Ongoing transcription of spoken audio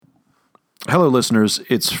Hello, listeners.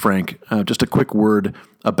 It's Frank. Just a quick word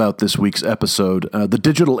about this week's episode. The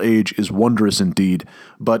digital age is wondrous indeed,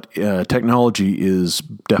 but technology is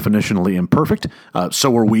definitionally imperfect.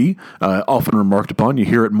 So are we, often remarked upon. You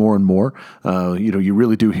hear it more and more. You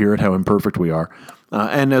really do hear it, how imperfect we are.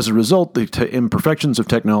 And as a result, the imperfections of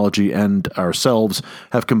technology and ourselves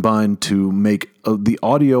have combined to make the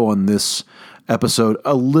audio on this episode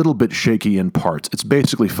a little bit shaky in parts. It's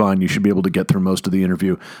basically fine. You should be able to get through most of the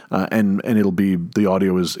interview, and it'll be, the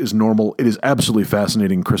audio is normal. It is absolutely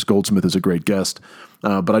fascinating. Chris Goldsmith is a great guest,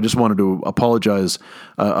 but I just wanted to apologize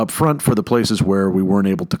up front for the places where we weren't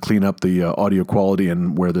able to clean up the audio quality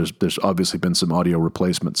and where there's obviously been some audio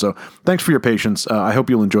replacement. So thanks for your patience. I hope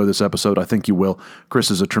you'll enjoy this episode. I think you will. Chris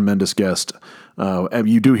is a tremendous guest. And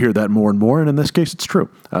you do hear that more and more, and in this case, it's true.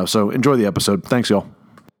 So enjoy the episode. Thanks, y'all.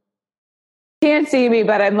 Can't see me,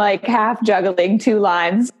 but I'm like half juggling two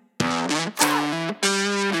lines.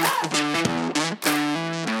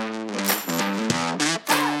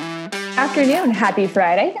 Afternoon, happy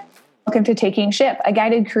Friday. Welcome to Taking Ship, a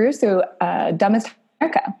guided cruise through dumbest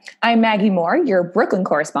America. I'm Maggie Moore, your Brooklyn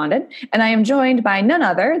correspondent, and I am joined by none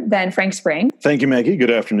other than Frank Spring. Thank you, Maggie. Good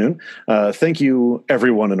afternoon. Thank you,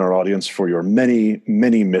 everyone in our audience, for your many,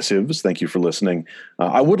 many missives. Thank you for listening.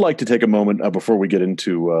 I would like to take a moment before we get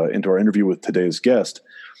into our interview with today's guest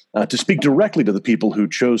to speak directly to the people who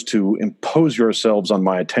chose to impose yourselves on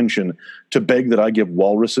my attention to beg that I give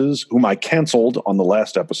walruses, whom I canceled on the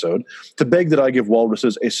last episode, to beg that I give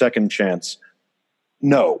walruses a second chance.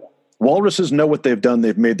 No. Walruses know what they've done.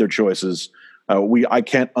 They've made their choices. I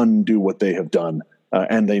can't undo what they have done,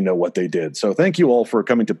 and they know what they did. So thank you all for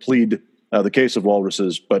coming to plead the case of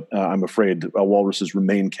walruses, but I'm afraid walruses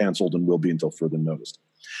remain canceled and will be until further notice.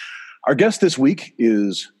 Our guest this week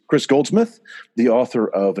is Chris Goldsmith, the author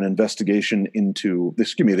of the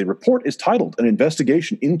report is titled An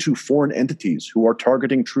Investigation into Foreign Entities Who Are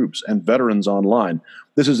Targeting Troops and Veterans Online.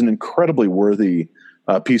 This is an incredibly worthy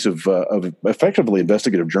piece of effectively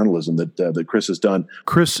investigative journalism that Chris has done.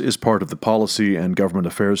 Chris is part of the policy and government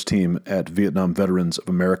affairs team at Vietnam Veterans of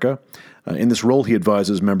America. In this role, he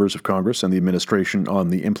advises members of Congress and the administration on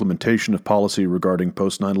the implementation of policy regarding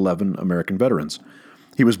post-9/11 American veterans.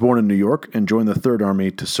 He was born in New York and joined the Third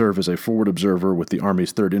Army to serve as a forward observer with the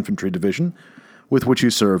Army's 3rd Infantry Division, with which he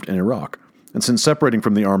served in Iraq. And since separating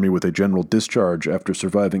from the Army with a general discharge after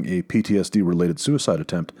surviving a PTSD-related suicide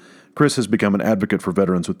attempt, Chris has become an advocate for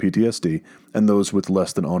veterans with PTSD and those with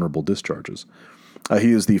less than honorable discharges.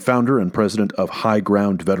 He is the founder and president of High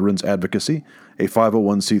Ground Veterans Advocacy, a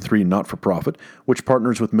 501c3 not-for-profit which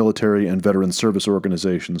partners with military and veteran service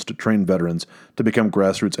organizations to train veterans to become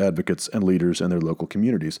grassroots advocates and leaders in their local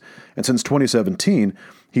communities. And since 2017,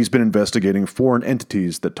 he's been investigating foreign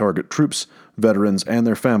entities that target troops, veterans, and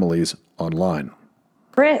their families online.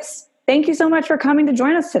 Chris, thank you so much for coming to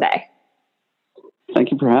join us today.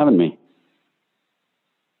 Thank you for having me.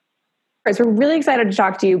 Chris, we're really excited to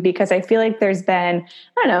talk to you because I feel like there's been,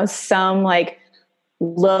 some like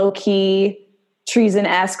low-key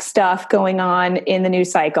treason-esque stuff going on in the news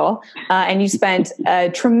cycle. And you spent a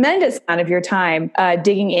tremendous amount of your time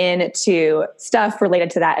digging into stuff related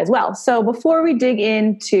to that as well. So before we dig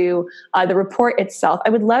into the report itself,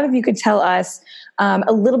 I would love if you could tell us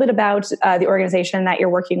a little bit about the organization that you're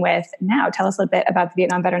working with now. Tell us a little bit about the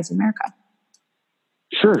Vietnam Veterans of America.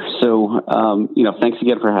 Sure. So, thanks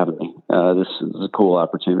again for having me. This is a cool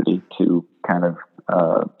opportunity to kind of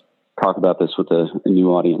talk about this with a new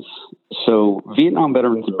audience. So, Vietnam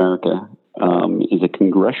Veterans of America is a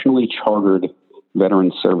congressionally chartered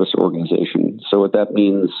veteran service organization. So what that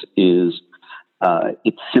means is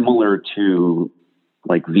it's similar to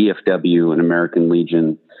like VFW and American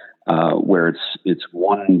Legion, where it's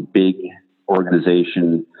one big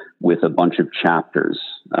organization with a bunch of chapters.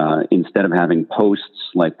 Instead of having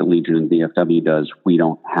posts like the Legion and VFW does, we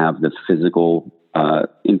don't have the physical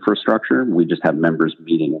infrastructure. We just have members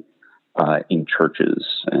meeting in churches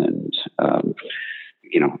and,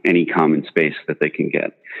 any common space that they can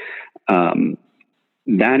get.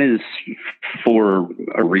 That is for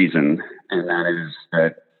a reason, and that is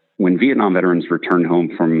that when Vietnam veterans returned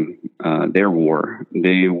home from their war,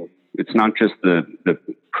 it's not just the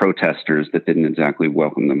protesters that didn't exactly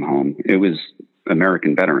welcome them home. It was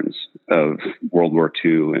American veterans of World War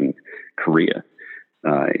II and Korea.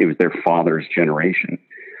 It was their father's generation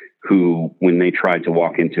who, when they tried to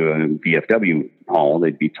walk into a VFW hall,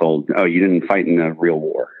 they'd be told, "Oh, you didn't fight in a real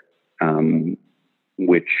war,"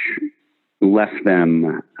 which left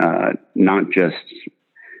them not just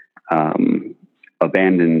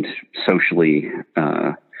abandoned socially,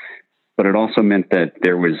 but it also meant that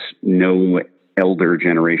there was no elder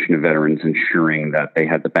generation of veterans, ensuring that they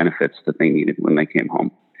had the benefits that they needed when they came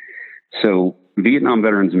home. So Vietnam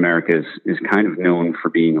Veterans America is kind of known for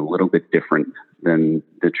being a little bit different than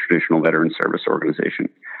the traditional veteran service organization.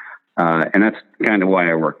 And that's kind of why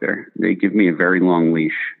I work there. They give me a very long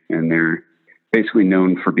leash, and they're basically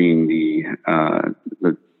known for being the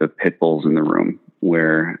pit bulls in the room,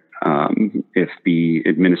 where if the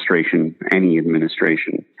administration, any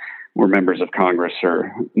administration, or members of Congress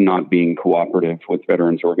are not being cooperative with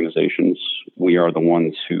veterans organizations, we are the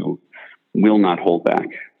ones who will not hold back.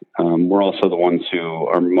 We're also the ones who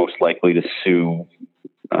are most likely to sue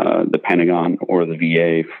the Pentagon or the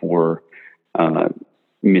VA for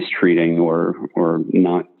mistreating or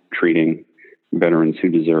not treating veterans who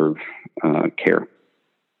deserve care.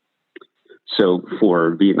 So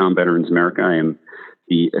for Vietnam Veterans America, I am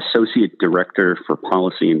the Associate Director for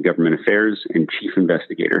Policy and Government Affairs and Chief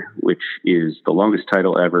Investigator, which is the longest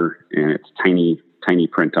title ever, and it's tiny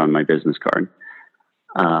print on my business card.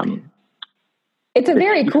 It's a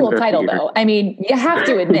very cool title, though. I mean, you have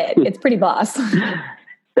to admit, it's pretty boss.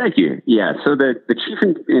 Thank you. Yeah. So the chief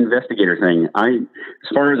investigator thing, as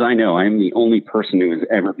far as I know, I'm the only person who has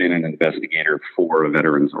ever been an investigator for a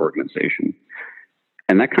veterans organization.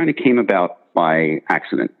 And that kind of came about by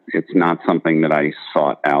accident. It's not something that I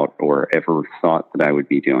sought out or ever thought that I would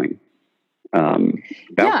be doing.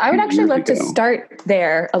 I would actually love to start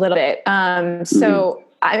there a little bit. So,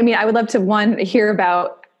 I mean, I would love to hear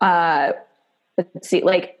about, let's see,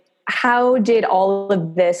 like, how did all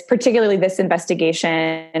of this, particularly this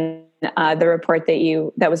investigation, the report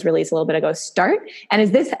that was released a little bit ago, start? And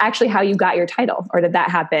is this actually how you got your title, or did that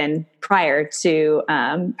happen prior to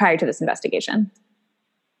this investigation?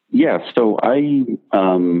 Yeah. So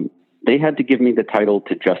they had to give me the title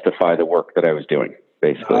to justify the work that I was doing,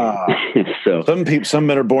 basically. So some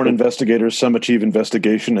men are born investigators, some achieve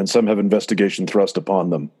investigation, and some have investigation thrust upon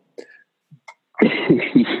them.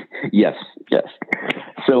 Yes.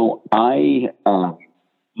 So my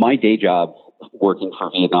day job working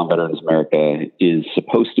for Vietnam Veterans America is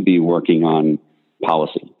supposed to be working on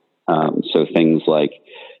policy. So things like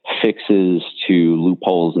fixes to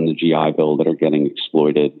loopholes in the GI Bill that are getting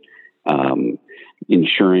exploited,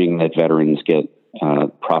 ensuring that veterans get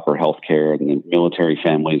proper health care and the military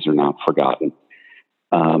families are not forgotten.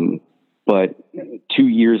 But 2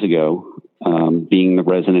 years ago, being the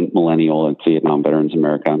resident millennial at Vietnam Veterans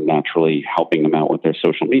America, I'm naturally helping them out with their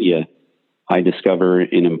social media. I discover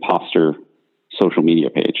an imposter social media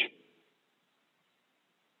page.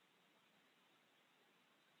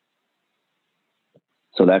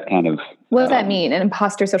 So that kind of... What does that mean, an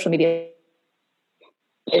imposter social media?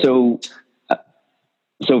 So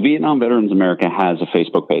Vietnam Veterans America has a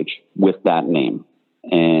Facebook page with that name.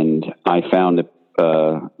 And I found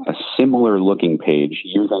a similar looking page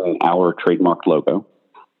using our trademark logo,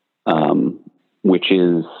 which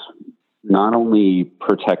is not only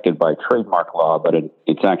protected by trademark law, but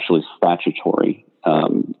it's actually statutory,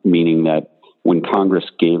 meaning that when Congress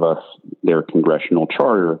gave us their congressional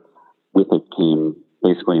charter, with it came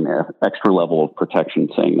basically an extra level of protection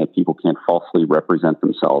saying that people can't falsely represent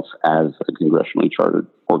themselves as a congressionally chartered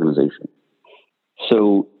organization.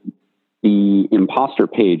 So the imposter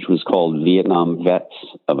page was called Vietnam Vets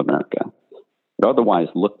of America. It otherwise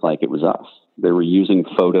looked like it was us. They were using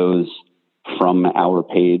photos from our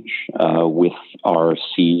page with our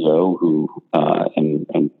CEO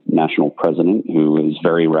and national president, who is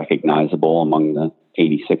very recognizable among the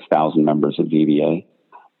 86,000 members of VVA.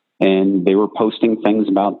 And they were posting things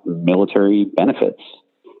about military benefits.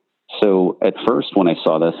 So at first, when I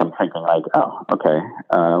saw this, I'm thinking like, oh, okay.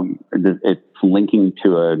 It's linking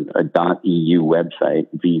to a .eu website,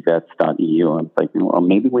 vvets.eu. I'm thinking, well,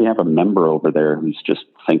 maybe we have a member over there who's just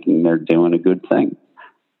thinking they're doing a good thing.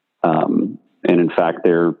 And in fact,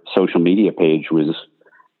 their social media page was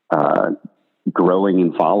growing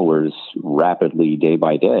in followers rapidly day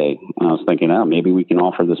by day. And I was thinking, oh, maybe we can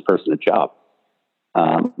offer this person a job.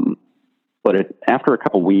 But after a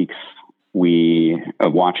couple weeks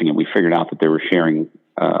of watching it, we figured out that they were sharing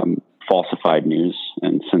falsified news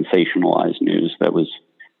and sensationalized news that was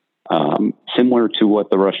similar to what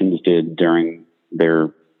the Russians did during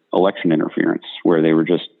their election interference, where they were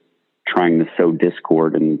just trying to sow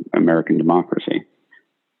discord in American democracy.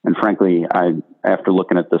 And frankly, after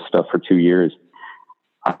looking at this stuff for 2 years,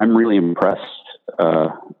 I'm really impressed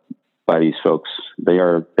by these folks. They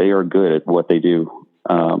are good at what they do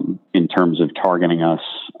in terms of targeting us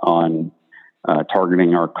on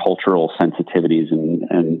targeting our cultural sensitivities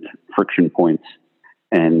and friction points,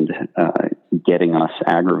 and getting us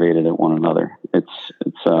aggravated at one another.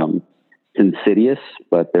 It's insidious,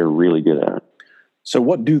 but they're really good at it. So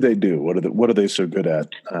what do they do? What are they so good at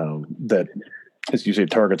that, as you say,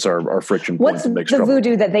 targets our friction points What's and the makes trouble?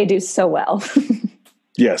 voodoo that they do so well?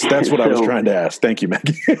 Yes, that's what I was trying to ask. Thank you,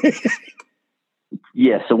 Maggie.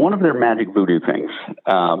 Yeah, so one of their magic voodoo things,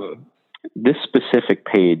 this specific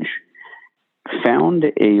page found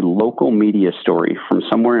a local media story from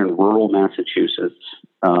somewhere in rural Massachusetts,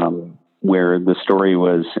 where the story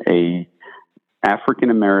was a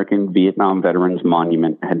African-American Vietnam veterans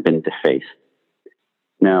monument had been defaced.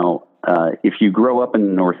 Now, if you grow up in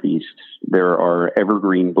the Northeast, there are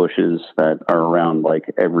evergreen bushes that are around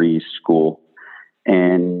like every school.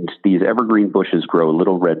 And these evergreen bushes grow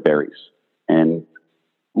little red berries. And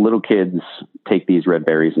little kids take these red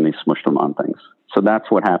berries and they smush them on things. So that's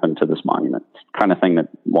what happened to this monument. It's the kind of thing that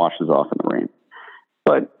washes off in the rain.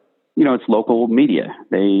 But, you know, it's local media.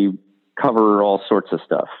 They cover all sorts of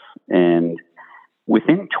stuff. And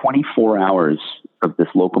within 24 hours of this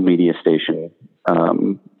local media station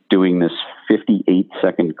doing this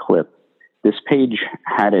 58-second clip, this page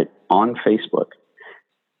had it on Facebook,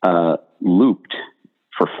 looped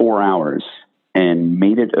for 4 hours and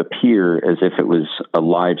made it appear as if it was a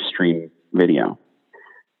live stream video.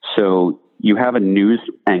 So you have a news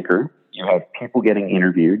anchor, you have people getting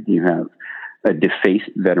interviewed, you have a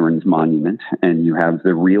defaced veterans monument, and you have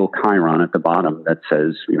the real chyron at the bottom that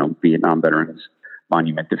says, you know, Vietnam Veterans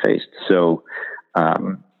Monument defaced. So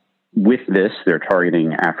with this, they're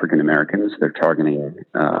targeting African Americans, they're targeting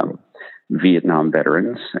Vietnam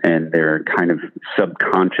veterans, and they're kind of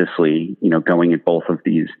subconsciously, you know, going at both of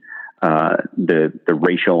these. The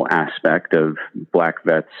racial aspect of black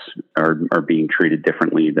vets are being treated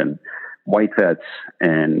differently than white vets,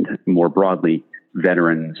 and more broadly,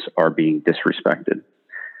 veterans are being disrespected.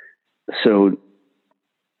 So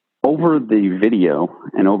over the video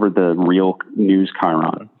and over the real news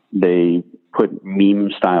chyron, they put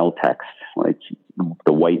meme style text, like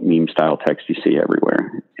the white meme style text you see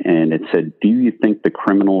everywhere. And it said, "Do you think the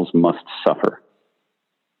criminals must suffer?"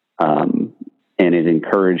 And it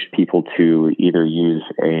encouraged people to either use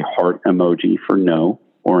a heart emoji for no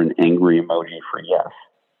or an angry emoji for yes.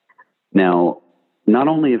 Now, not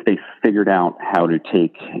only have they figured out how to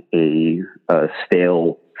take a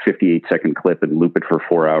stale 58-second clip and loop it for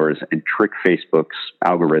 4 hours and trick Facebook's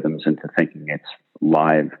algorithms into thinking it's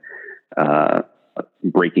live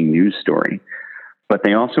breaking news story, but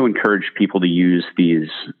they also encourage people to use these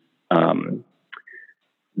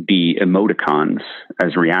the emoticons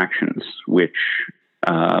as reactions, which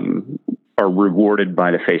are rewarded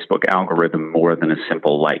by the Facebook algorithm more than a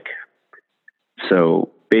simple like.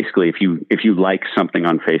 So basically, if you like something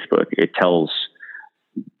on Facebook, it tells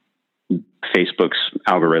Facebook's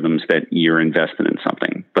algorithms that you're invested in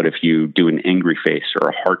something. But if you do an angry face or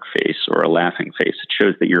a heart face or a laughing face, it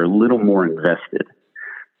shows that you're a little more invested.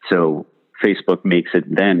 So Facebook makes it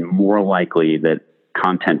then more likely that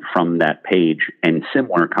content from that page and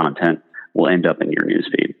similar content will end up in your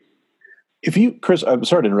newsfeed. If you, Chris, I'm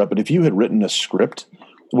sorry to interrupt, but if you had written a script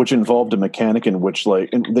which involved a mechanic in which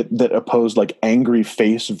that opposed like angry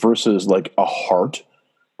face versus like a heart,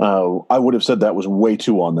 I would have said that was way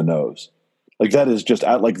too on the nose. Like that is just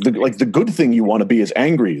like the good thing you want to be is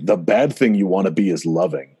angry. The bad thing you want to be is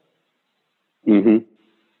loving. Mm-hmm.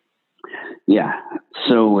 Yeah.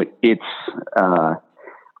 So it's, I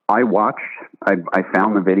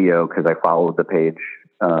found the video because I followed the page.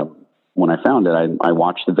 When I found it, I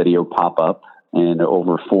watched the video pop up, and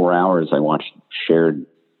over 4 hours, I watched shared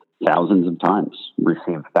thousands of times,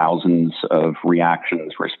 received thousands of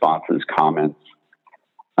reactions, responses, comments.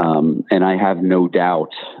 And I have no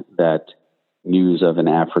doubt that news of an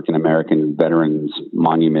African-American veterans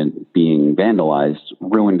monument being vandalized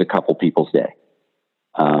ruined a couple people's day.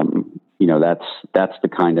 You know, that's the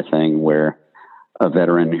kind of thing where a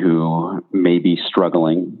veteran who may be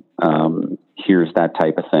struggling hears that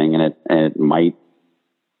type of thing, and it might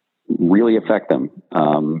really affect them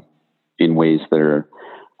in ways that are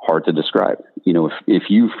hard to describe. You know, if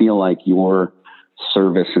you feel like your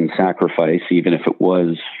service and sacrifice, even if it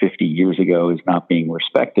was 50 years ago, is not being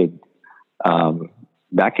respected,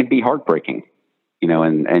 that could be heartbreaking. You know,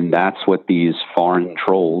 and that's what these foreign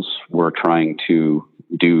trolls were trying to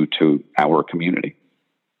do to our community.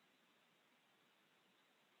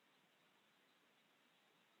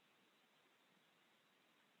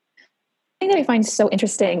 The thing that I find so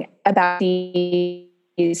interesting about these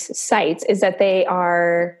sites is that they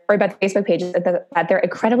are, or about the Facebook pages, that they're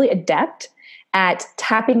incredibly adept at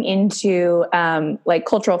tapping into like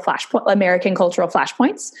American cultural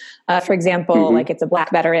flashpoints. For example, like it's a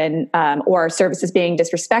Black veteran or services being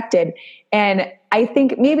disrespected. And I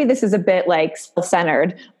think maybe this is a bit like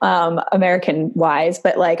self-centered American wise,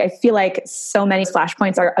 but like I feel like so many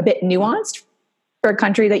flashpoints are a bit nuanced for a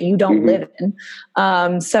country that you don't live in.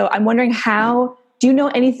 So I'm wondering do you know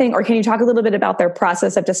anything, or can you talk a little bit about their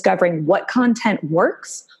process of discovering what content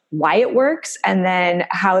works, why it works, and then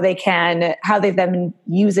how they've been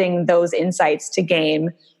using those insights to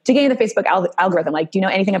game the Facebook algorithm? Like, do you know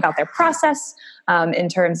anything about their process in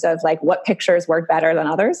terms of like what pictures work better than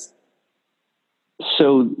others?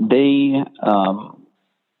 So they,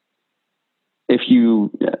 have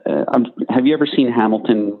you ever seen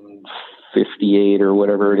Hamilton 58 or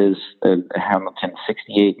whatever it is, Hamilton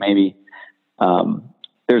 68 maybe?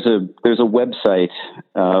 There's a website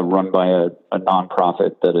run by a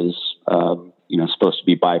nonprofit that is supposed to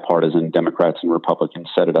be bipartisan. Democrats and Republicans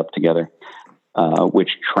set it up together,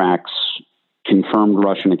 which tracks confirmed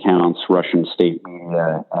Russian accounts, Russian state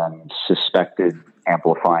media, and suspected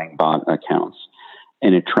amplifying bot accounts,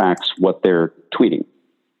 and it tracks what they're tweeting.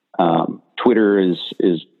 Twitter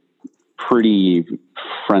is pretty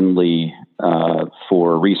friendly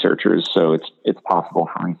for researchers, so it's possible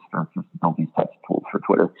for researchers to build these types of tools for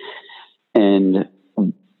Twitter. And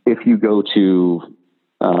if you go to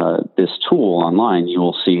this tool online, you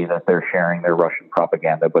will see that they're sharing their Russian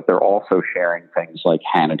propaganda, but they're also sharing things like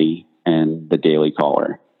Hannity and the Daily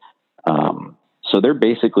Caller. So they're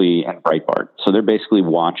basically, and Breitbart. So they're basically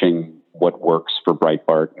watching what works for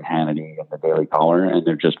Breitbart and Hannity and the Daily Caller, and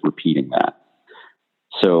they're just repeating that.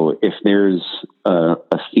 So if there's a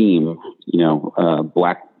theme,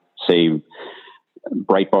 say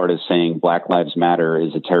Breitbart is saying Black Lives Matter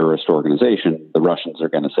is a terrorist organization, the Russians are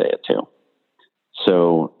going to say it too.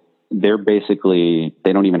 So they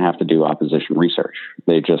don't even have to do opposition research.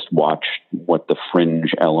 They just watch what the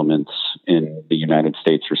fringe elements in the United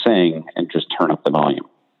States are saying and just turn up the volume.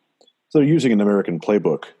 So they're using an American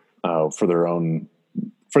playbook for their own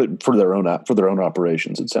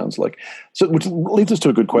operations, it sounds like. So, which leads us to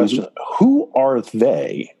a good question. Who are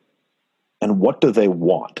they and what do they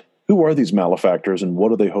want? Who are these malefactors and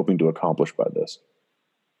what are they hoping to accomplish by this?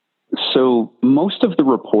 So most of the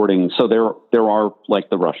reporting, so there are like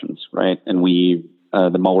the Russians, right? And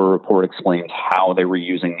the Mueller report explains how they were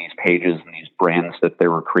using these pages and these brands that they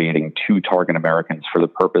were creating to target Americans for the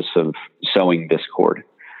purpose of sowing discord,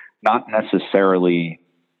 not necessarily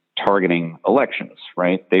targeting elections,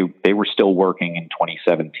 right? They were still working in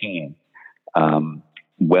 2017,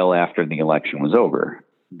 well after the election was over.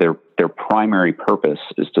 Their primary purpose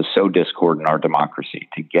is to sow discord in our democracy,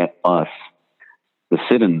 to get us, the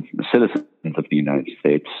citizens of the United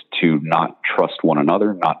States, to not trust one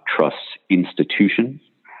another, not trust institutions,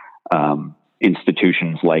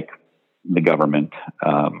 institutions like the government,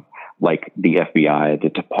 like the FBI, the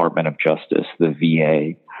Department of Justice, the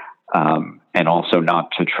VA, and also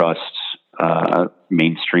not to trust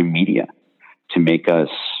mainstream media, to make us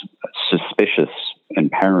suspicious and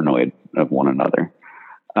paranoid of one another.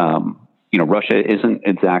 Russia isn't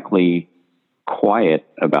exactly quiet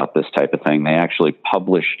about this type of thing. They actually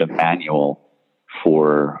published a manual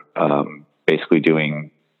for basically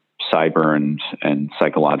doing cyber and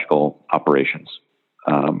psychological operations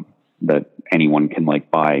that anyone can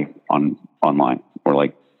buy online or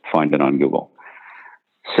find it on Google.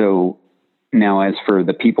 So now, as for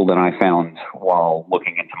the people that I found while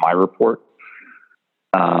looking into my report,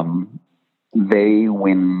 they,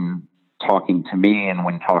 when talking to me and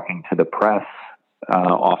when talking to the press,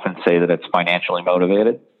 often say that it's financially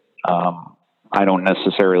motivated. I don't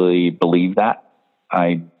necessarily believe that.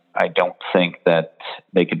 I don't think that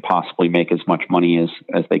they could possibly make as much money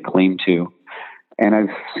as they claim to. And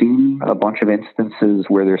I've seen a bunch of instances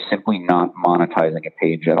where they're simply not monetizing a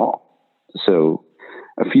page at all. So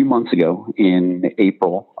a few months ago, in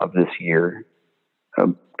April of this year, a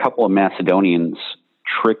couple of Macedonians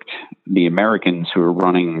tricked the Americans who were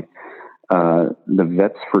running the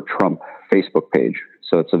Vets for Trump Facebook page.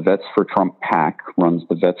 So it's a Vets for Trump PAC, runs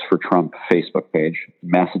the Vets for Trump Facebook page.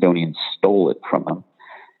 Macedonians stole it from them.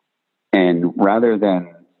 And rather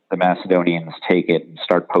than the Macedonians take it and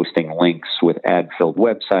start posting links with ad-filled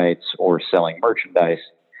websites or selling merchandise,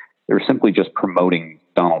 they were simply just promoting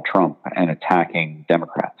Donald Trump and attacking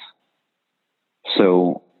Democrats.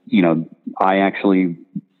 So, I actually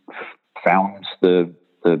found the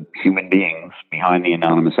human beings behind the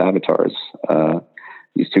anonymous avatars,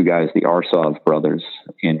 these two guys, the Arsov brothers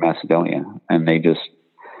in Macedonia, and they just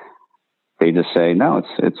say, no,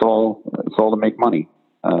 it's all to make money.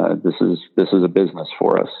 This is a business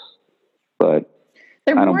for us. But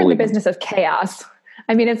They're I don't more in the believe them. business of chaos.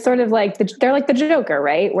 I mean, it's sort of like they're like the Joker,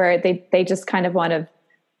 right? Where they just kind of want to.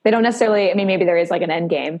 They don't necessarily. I mean, maybe there is like an end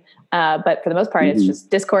game, but for the most part, it's just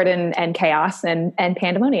discord and chaos and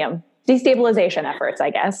pandemonium, destabilization efforts, I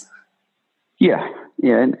guess. Yeah,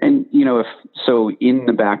 and you know, if so, in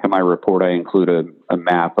the back of my report, I include a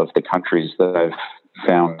map of the countries that I've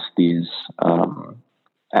found these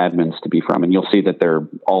admins to be from, and you'll see that they're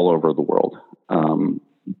all over the world.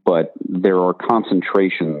 But there are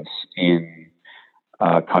concentrations in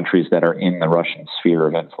countries that are in the Russian sphere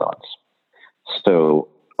of influence. So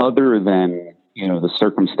other than, you know, the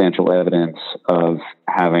circumstantial evidence of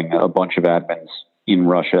having a bunch of admins in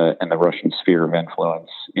Russia and the Russian sphere of influence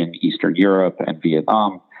in Eastern Europe and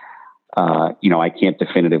Vietnam, you know, I can't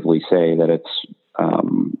definitively say that it's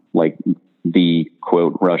like the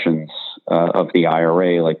quote Russians of the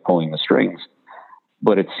IRA, like pulling the strings,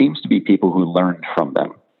 but it seems to be people who learned from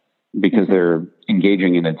them because they're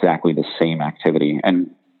engaging in exactly the same activity and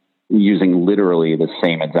using literally the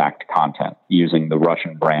same exact content, using the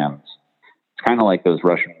Russian brands. It's kind of like those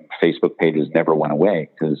Russian Facebook pages never went away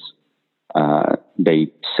because they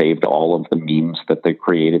saved all of the memes that they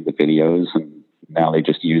created, the videos, and now they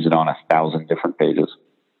just use it on 1,000 different pages.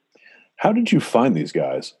 How did you find these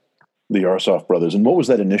guys, the Arsov brothers, and what was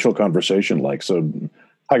that initial conversation like? So,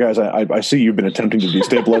 hi guys, I see you've been attempting to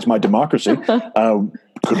destabilize my democracy.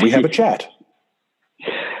 Could we have a chat?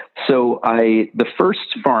 So the first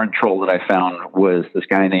foreign troll that I found was this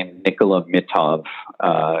guy named Nikola Mitov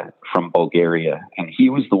from Bulgaria. And he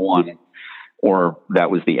was the one, or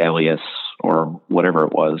that was the alias or whatever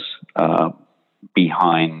it was,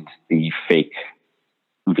 behind the fake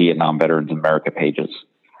Vietnam Veterans America pages.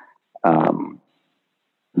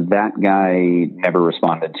 That guy never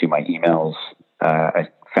responded to my emails. I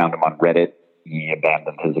found him on Reddit. He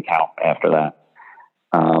abandoned his account after that.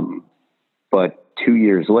 But 2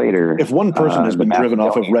 years later, if one person has been driven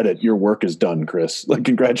off of Reddit, your work is done, Chris. Like,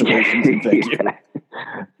 congratulations and thank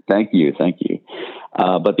you. Thank you.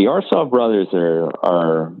 But the Arsov brothers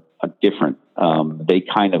are different. They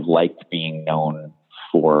kind of liked being known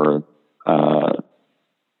for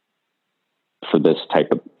this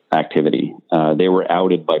type of activity. They were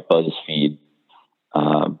outed by BuzzFeed.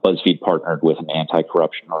 BuzzFeed partnered with an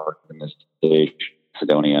anti-corruption organization,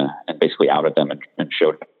 Macedonia, and basically outed them and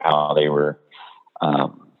showed how they were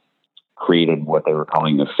created what they were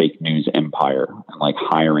calling the fake news empire, and like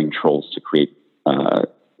hiring trolls to create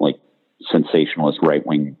like sensationalist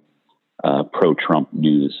right-wing pro-Trump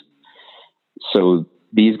news. So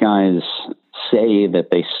these guys say that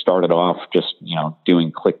they started off just, you know,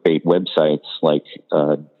 doing clickbait websites like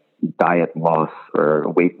diet loss or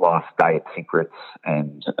weight loss diet secrets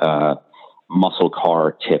and muscle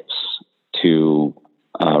car tips to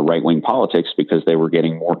right-wing politics because they were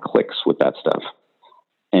getting more clicks with that stuff.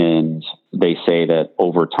 And they say that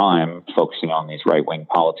over time, focusing on these right-wing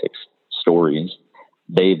politics stories,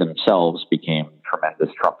 they themselves became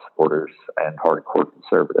tremendous Trump supporters and hardcore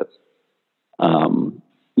conservatives.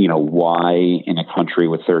 You know, why in a country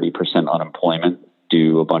with 30% unemployment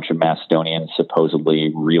do a bunch of Macedonians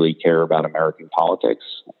supposedly really care about American politics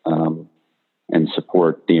and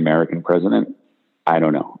support the American president? I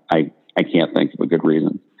don't know. I can't think of a good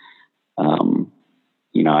reason.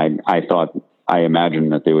 You know, I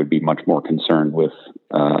imagined that they would be much more concerned with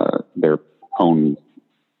their own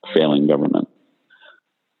failing government.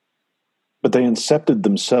 But they incepted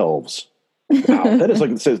themselves. Wow, that is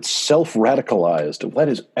like it's self-radicalized. That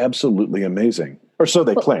is absolutely amazing. Or so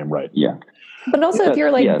they claim, right? Yeah. But also, if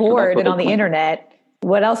you're like bored and on the internet,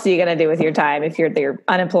 what else are you going to do with your time if you're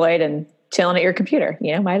unemployed and chilling at your computer?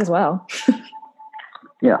 You know, might as well.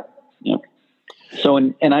 Yeah. So,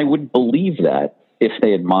 and I would believe that if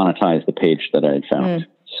they had monetized the page that I had found.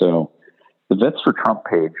 So the Vets for Trump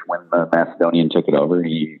page, when the Macedonian took it over,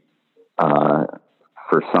 he,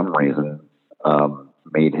 for some reason,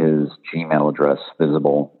 made his Gmail address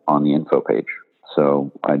visible on the info page.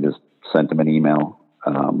 So I just sent him an email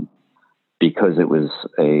because it was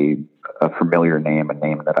a familiar name, a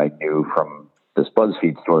name that I knew from this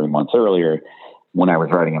BuzzFeed story months earlier. When I was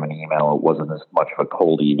writing him an email, it wasn't as much of a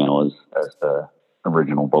cold email as the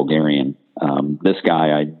original Bulgarian. This guy,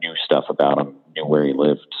 I knew stuff about him, knew where he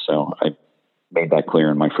lived. So I made that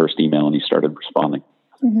clear in my first email, and he started responding.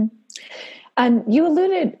 Mm-hmm. And you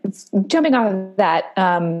alluded, jumping off of that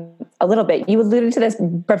a little bit, you alluded to this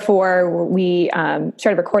before we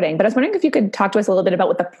started recording, but I was wondering if you could talk to us a little bit about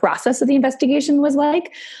what the process of the investigation was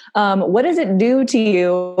like. What does it do to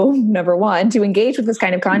you, number one, to engage with this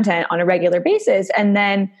kind of content on a regular basis? And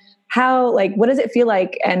then what does it feel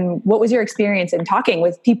like? And what was your experience in talking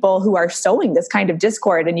with people who are sowing this kind of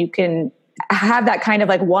discord? And you can have that kind of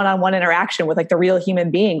like one-on-one interaction with like the real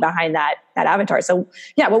human being behind that avatar. So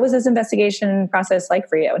yeah, what was this investigation process like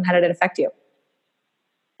for you, and how did it affect you?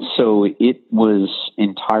 So it was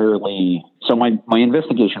entirely, so my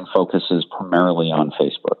investigation focuses primarily on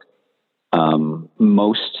Facebook.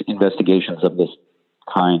 Most investigations of this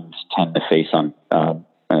kind tend to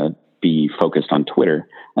be focused on Twitter.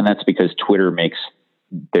 And that's because Twitter makes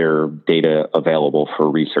their data available for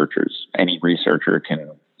researchers. Any researcher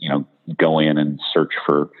can, go in and search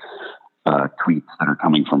for tweets that are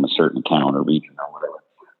coming from a certain account or region or whatever.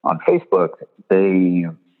 On Facebook, they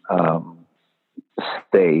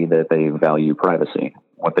say that they value privacy.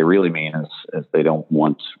 What they really mean is they don't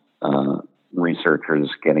want researchers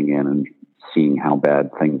getting in and seeing how bad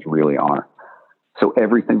things really are. So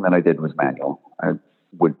everything that I did was manual. I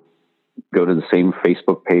would go to the same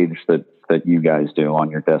Facebook page that you guys do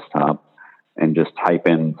on your desktop and just type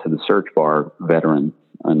into the search bar veteran,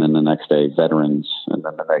 and then the next day veterans, and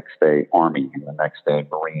then the next day Army, and the next day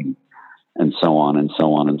Marine, and so on and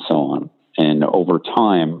so on and so on. And over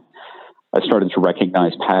time, I started to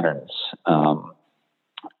recognize patterns.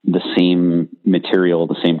 The same material,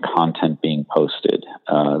 the same content being posted,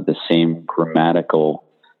 the same grammatical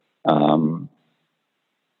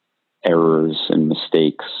errors and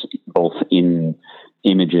mistakes, both in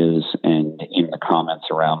images and in the comments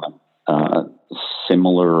around them,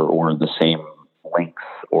 similar or the same links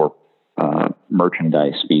or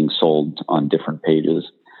merchandise being sold on different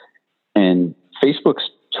pages. And Facebook's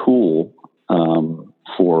tool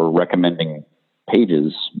for recommending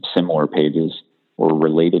pages, similar pages, or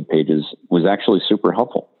related pages was actually super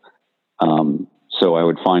helpful. So I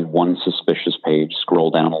would find one suspicious page,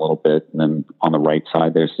 scroll down a little bit, and then on the right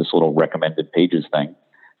side, there's this little recommended pages thing.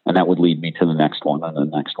 And that would lead me to the next one and the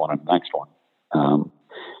next one and the next one.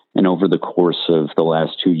 And over the course of the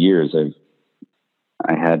last 2 years,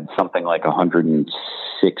 I had something like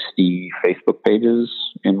 160 Facebook pages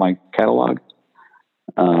in my catalog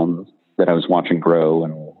that I was watching grow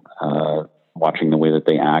and watching the way that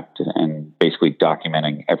they act, and basically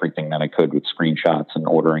documenting everything that I could with screenshots and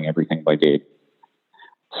ordering everything by date.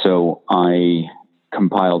 So I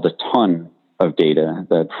compiled a ton of data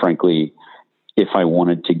that, frankly, if I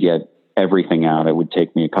wanted to get everything out, it would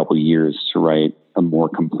take me a couple of years to write a more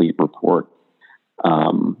complete report.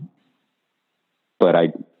 But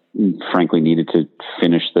I frankly needed to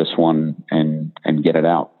finish this one and get it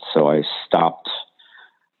out. So I stopped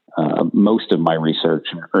most of my research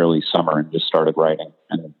in early summer and just started writing,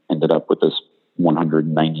 and ended up with this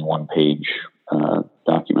 191-page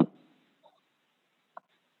document.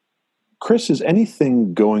 Chris, is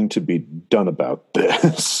anything going to be done about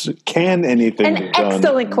this? Can anything be done?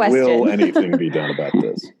 Excellent question. Will anything be done about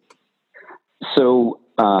this? So,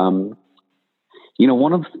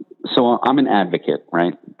 so I'm an advocate,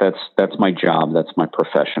 right? That's my job. That's my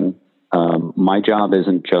profession. My job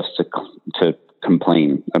isn't just to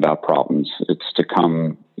complain about problems. It's to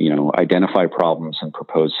come, identify problems and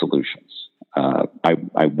propose solutions.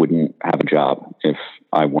 I wouldn't have a job if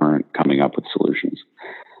I weren't coming up with solutions.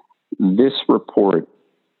 This report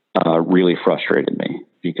really frustrated me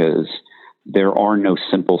because there are no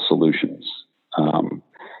simple solutions.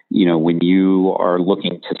 When you are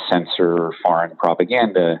looking to censor foreign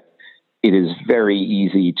propaganda, it is very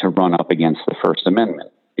easy to run up against the First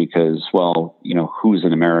Amendment because, who's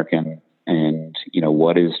an American, and,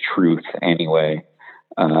 what is truth anyway?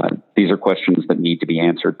 These are questions that need to be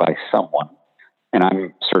answered by someone. And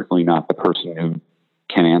I'm certainly not the person who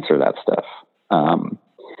can answer that stuff.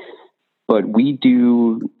 But we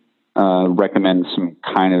do recommend some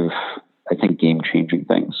kind of, I think, game-changing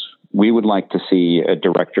things. We would like to see a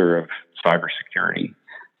director of cybersecurity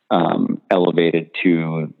elevated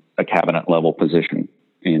to a cabinet-level position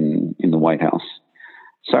in the White House.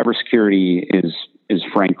 Cybersecurity is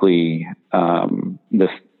frankly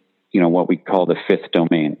what we call the fifth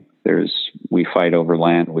domain. We fight over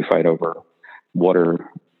land, we fight over water,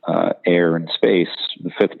 air, and space.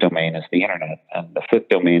 The fifth domain is the internet, and the fifth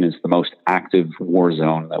domain is the most active war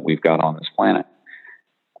zone that we've got on this planet.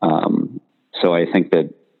 So I think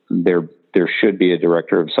that there should be a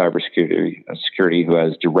director of cybersecurity who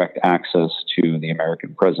has direct access to the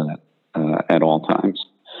American president at all times,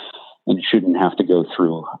 and shouldn't have to go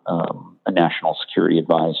through a national security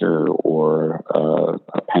advisor or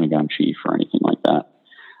a Pentagon chief or anything like that.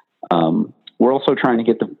 We're also trying to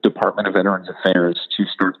get the Department of Veterans Affairs to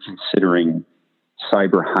start considering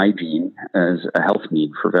cyber hygiene as a health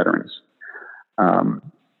need for veterans.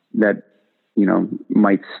 That,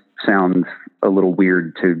 might sound a little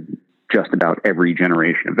weird to just about every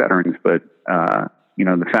generation of veterans, but,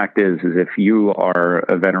 the fact is if you are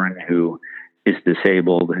a veteran who is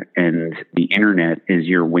disabled and the internet is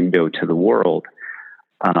your window to the world,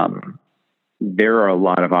 there are a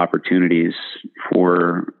lot of opportunities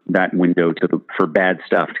for that window for bad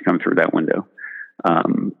stuff to come through that window.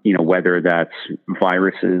 Whether that's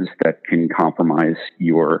viruses that can compromise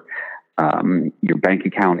your bank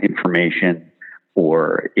account information,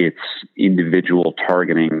 or it's individual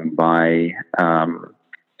targeting by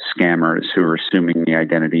scammers who are assuming the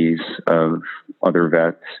identities of other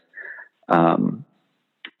vets.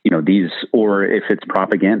 Or if it's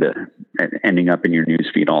propaganda ending up in your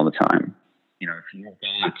newsfeed all the time. If you're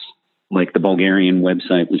like the Bulgarian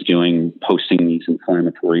website was doing, posting these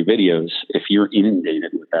inflammatory videos, if you're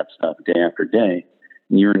inundated with that stuff day after day,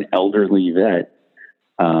 and you're an elderly vet,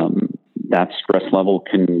 that stress level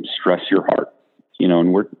can stress your heart,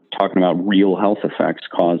 and we're talking about real health effects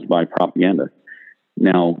caused by propaganda.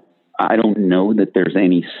 Now, I don't know that there's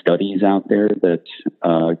any studies out there that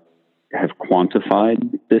have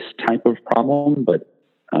quantified this type of problem, but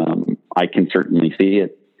I can certainly see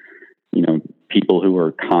it. People who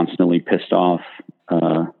are constantly pissed off,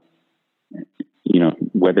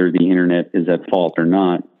 whether the internet is at fault or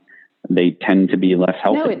not, they tend to be less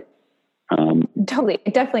healthy. Totally.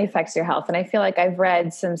 It definitely affects your health. And I feel like I've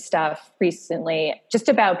read some stuff recently just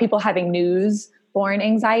about people having news-borne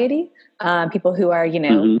anxiety, people who are,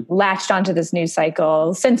 latched onto this news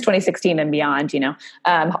cycle since 2016 and beyond,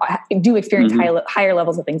 do experience higher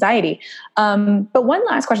levels of anxiety. But one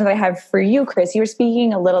last question that I have for you, Chris, you were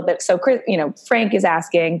speaking a little bit. So, Chris, Frank is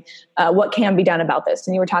asking what can be done about this.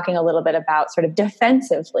 And you were talking a little bit about sort of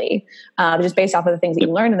defensively, just based off of the things that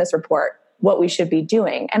you learned in this report, what we should be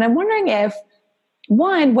doing. And I'm wondering if,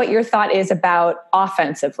 one, what your thought is about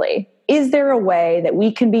offensively. Is there a way that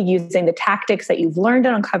we can be using the tactics that you've learned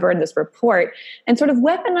and uncovered in this report and sort of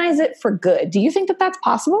weaponize it for good? Do you think that that's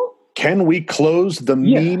possible? Can we close the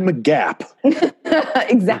meme gap?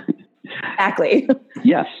 Exactly.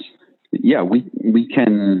 Yes. Yeah, we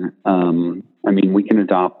can, we can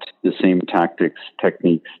adopt the same tactics,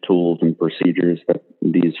 techniques, tools, and procedures that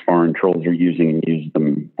these foreign trolls are using and use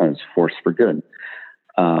them as force for good.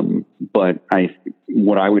 But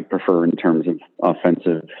what I would prefer in terms of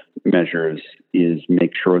offensive measures is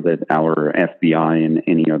make sure that our FBI and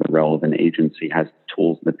any other relevant agency has the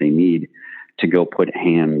tools that they need to go put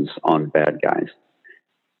hands on bad guys.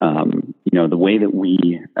 The way that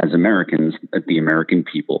we, as Americans, the American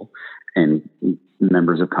people, and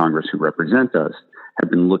members of Congress who represent us,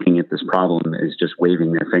 have been looking at this problem as just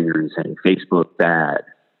waving their finger and saying, Facebook bad,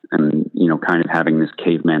 and, kind of having this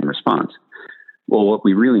caveman response. Well, what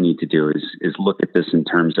we really need to do is look at this in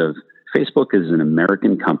terms of Facebook is an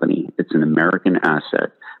American company. It's an American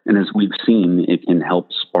asset. And as we've seen, it can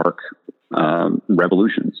help spark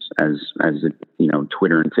revolutions as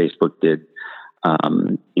Twitter and Facebook did,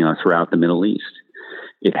 throughout the Middle East.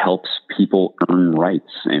 It helps people earn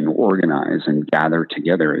rights and organize and gather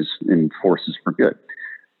together in forces for good.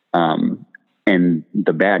 And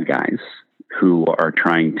the bad guys who are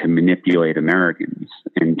trying to manipulate Americans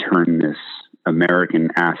and turn this American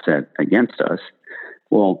asset against us,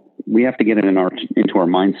 well, we have to get into our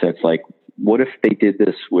mindsets like, what if they did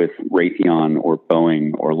this with Raytheon or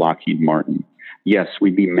Boeing or Lockheed Martin? Yes,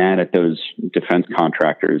 we'd be mad at those defense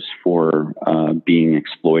contractors for being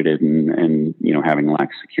exploited and having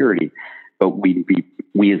lax security, but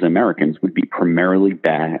we as Americans would be primarily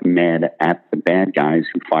mad at the bad guys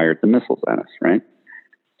who fired the missiles at us, right?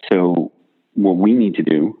 So what we need to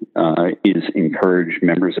do is encourage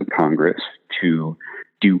members of Congress to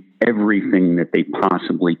do everything that they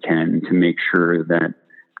possibly can to make sure that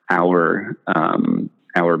our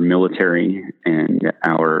military and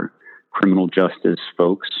our criminal justice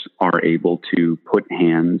folks are able to put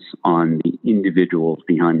hands on the individuals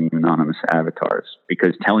behind the anonymous avatars.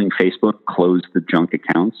 Because telling Facebook close the junk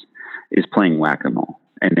accounts is playing whack-a-mole,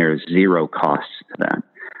 and there's zero cost to that.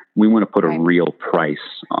 We want to put a real price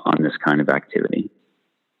on this kind of activity.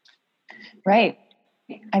 Right.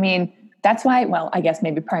 I mean, that's why, well, I guess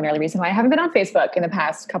maybe primarily reason why I haven't been on Facebook in the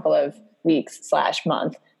past couple of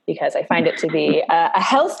weeks/month, because I find it to be a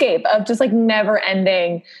hellscape of just like never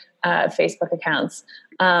ending Facebook accounts.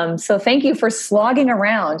 So thank you for slogging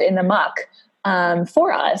around in the muck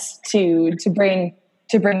for us to bring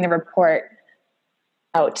the report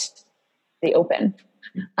out the open.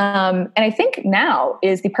 And I think now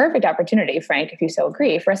is the perfect opportunity, Frank, if you so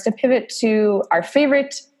agree, for us to pivot to our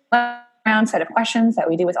favorite round set of questions that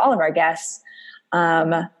we do with all of our guests.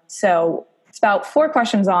 So it's about 4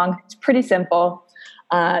 questions long. It's pretty simple.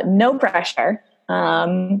 No pressure.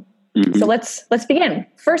 So let's begin.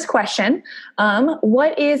 First question.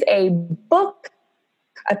 What is a book,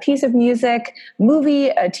 a piece of music, movie,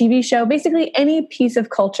 a TV show, basically any piece of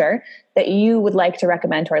culture that you would like to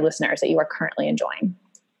recommend to our listeners that you are currently enjoying.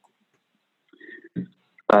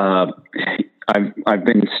 I've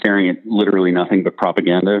been staring at literally nothing but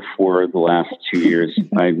propaganda for the last 2 years.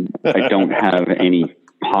 I don't have any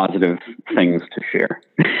positive things to share.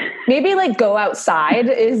 Maybe like go outside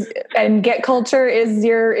and get culture is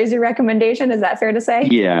your recommendation. Is that fair to say?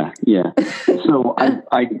 Yeah. So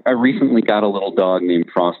I recently got a little dog named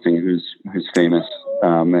Frosting who's famous,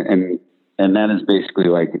 and that is basically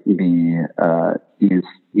like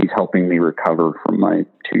he's helping me recover from my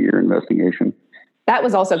 2-year investigation. That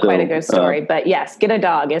was also quite a good story, but yes, get a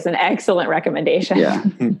dog is an excellent recommendation. Yeah.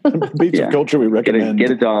 Piece of culture we recommend.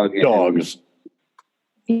 Get a dog. Dogs.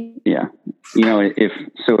 Yeah. If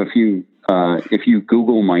you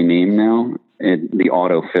Google my name now, the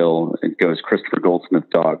autofill, it goes Christopher Goldsmith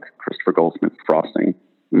dog, Christopher Goldsmith Frosting.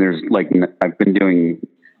 And there's I've been doing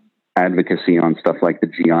advocacy on stuff like the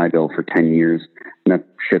GI Bill for 10 years. And that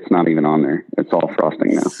shit's not even on there. It's all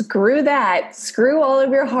Frosting now. Screw that. Screw all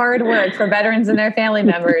of your hard work for veterans and their family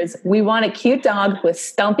members. We want a cute dog with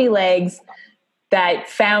stumpy legs that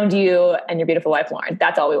found you and your beautiful wife, Lauren.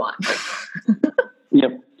 That's all we want.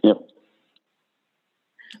 Yep.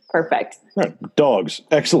 Perfect. Right. Dogs.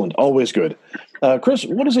 Excellent. Always good. Chris,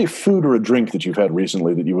 what is a food or a drink that you've had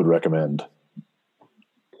recently that you would recommend?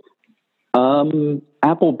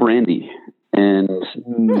 Apple brandy. And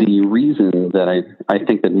the reason that I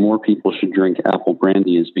think that more people should drink apple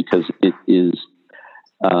brandy is because it is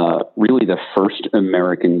really the first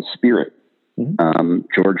American spirit. Mm-hmm.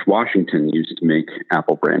 George Washington used to make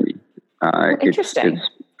apple brandy. Interesting.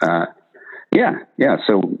 Yeah.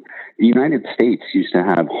 So the United States used to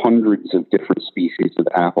have hundreds of different species of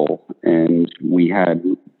apple, and we had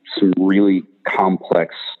some really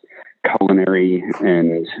complex culinary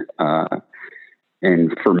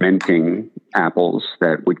and fermenting apples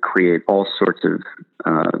that would create all sorts of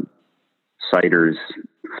ciders,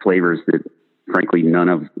 flavors that frankly none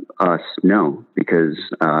of us know, because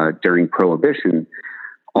during Prohibition,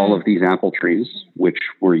 all of these apple trees, which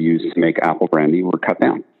were used to make apple brandy, were cut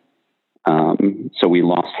down. So we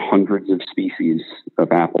lost hundreds of species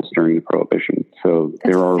of apples during the Prohibition. So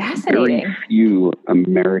there are very few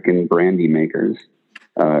American brandy makers,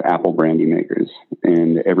 apple brandy makers,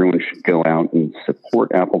 and everyone should go out and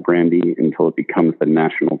support apple brandy until it becomes the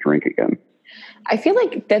national drink again. I feel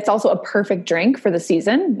like that's also a perfect drink for the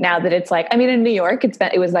season. Now that it's in New York,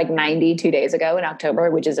 it was like 90 2 days ago in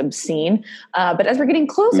October, which is obscene. But as we're getting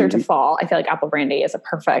closer to fall, I feel like apple brandy is a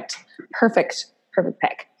perfect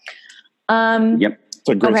pick. Yep. It's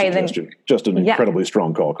a great suggestion. Just an incredibly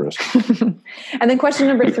strong call, Chris. And then question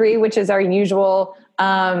number 3, which is our usual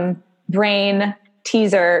brain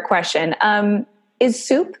teaser question. Is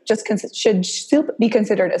soup should soup be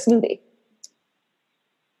considered a smoothie?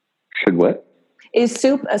 Should what? Is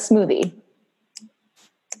soup a smoothie?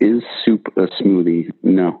 Is soup a smoothie?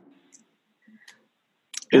 No.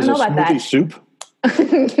 Is a smoothie soup?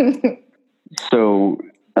 So,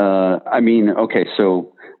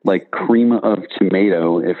 so like cream of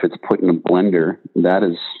tomato, if it's put in a blender, that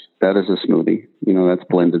is a smoothie. That's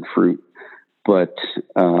blended fruit. But,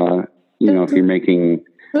 if you're making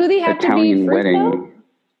Italian wedding,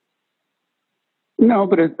 no,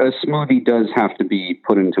 but a smoothie does have to be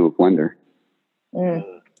put into a blender.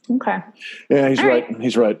 Okay. Yeah, he's right.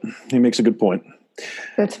 He's right. He makes a good point.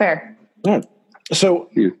 That's fair. All right. So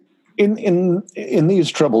in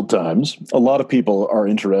these troubled times, a lot of people are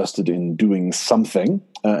interested in doing something.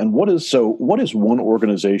 And what is one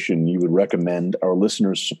organization you would recommend our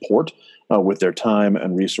listeners support with their time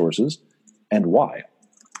and resources, and why?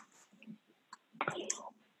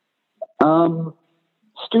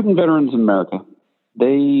 Student Veterans America.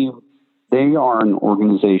 They are an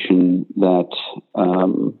organization that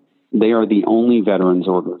they are the only veterans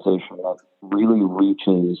organization that really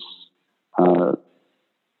reaches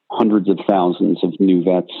hundreds of thousands of new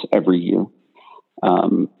vets every year.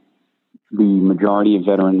 The majority of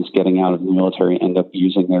veterans getting out of the military end up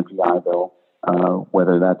using their GI Bill,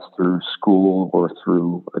 whether that's through school or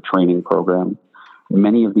through a training program.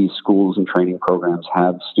 Many of these schools and training programs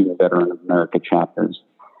have Student Veteran of America chapters.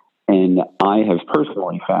 And I have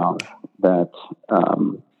personally found that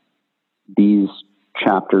these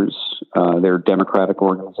chapters, they're democratic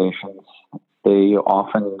organizations. They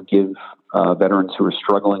often give veterans who are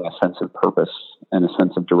struggling a sense of purpose and a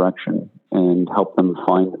sense of direction, and help them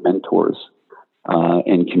find mentors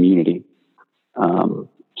and community.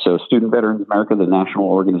 So Student Veterans America, the national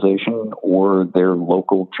organization, or their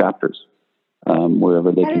local chapters,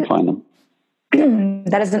 wherever they can find them.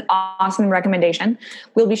 That is an awesome recommendation.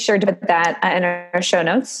 We'll be sure to put that in our show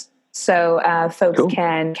notes so folks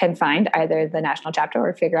can find either the national chapter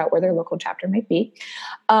or figure out where their local chapter might be.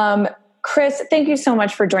 Chris, thank you so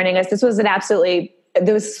much for joining us. This was an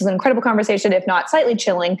incredible conversation, if not slightly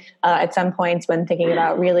chilling at some points when thinking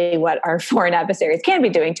about really what our foreign adversaries can be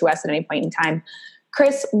doing to us at any point in time.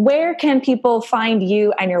 Chris, where can people find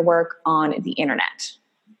you and your work on the internet?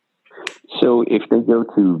 So if they go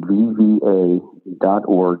to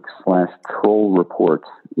vva.org/troll report,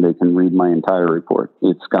 they can read my entire report.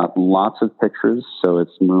 It's got lots of pictures, so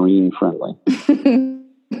it's marine friendly.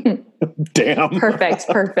 Damn. Perfect.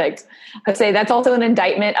 I'd say that's also an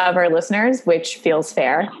indictment of our listeners, which feels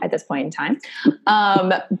fair at this point in time.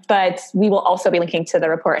 But we will also be linking to the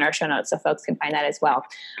report in our show notes so folks can find that as well.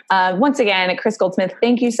 Once again, Chris Goldsmith,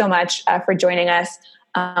 thank you so much for joining us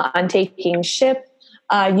on Taking Ship.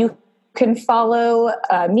 You can follow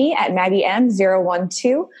me at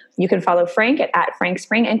MaggieM012. You can follow Frank at Frank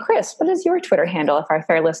Spring. And Chris, what is your Twitter handle if our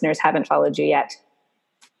fair listeners haven't followed you yet?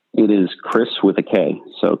 It is Chris with a K,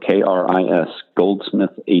 so KRIS,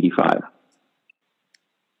 Goldsmith85.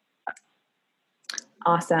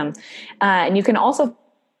 Awesome. And you can also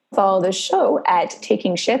follow the show at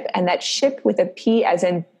Taking Ship, and that ship with a P as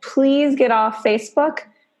in please get off Facebook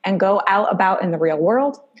and go out about in the real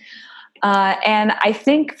world. And I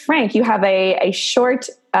think, Frank, you have a short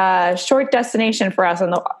destination for us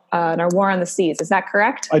on our War on the Seas. Is that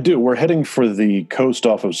correct? I do. We're heading for the coast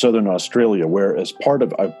off of southern Australia, where as part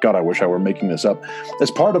of, God, I wish I were making this up,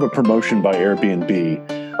 as part of a promotion by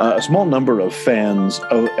Airbnb, a small number of fans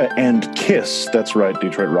and KISS, that's right,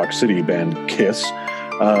 Detroit Rock City band KISS,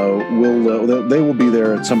 they will be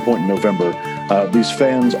there at some point in November. These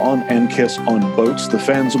fans and KISS on boats. The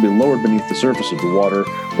fans will be lowered beneath the surface of the water,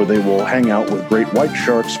 where they will hang out with great white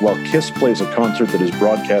sharks while KISS plays a concert that is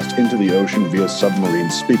broadcast into the ocean via submarine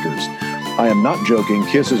speakers. I am not joking.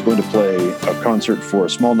 KISS is going to play a concert for a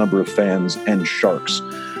small number of fans and sharks.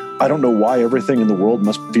 I don't know why everything in the world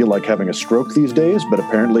must feel like having a stroke these days, but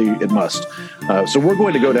apparently it must. So we're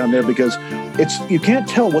going to go down there because you can't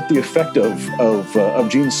tell what the effect of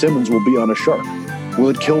Gene Simmons will be on a shark. Will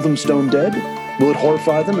it kill them stone dead? Will it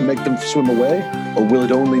horrify them and make them swim away? Or will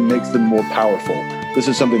it only make them more powerful? This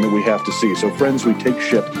is something that we have to see. So friends, we take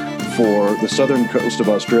ship for the southern coast of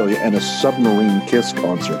Australia and a submarine KISS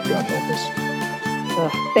concert. God help us.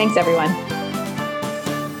 Thanks, everyone.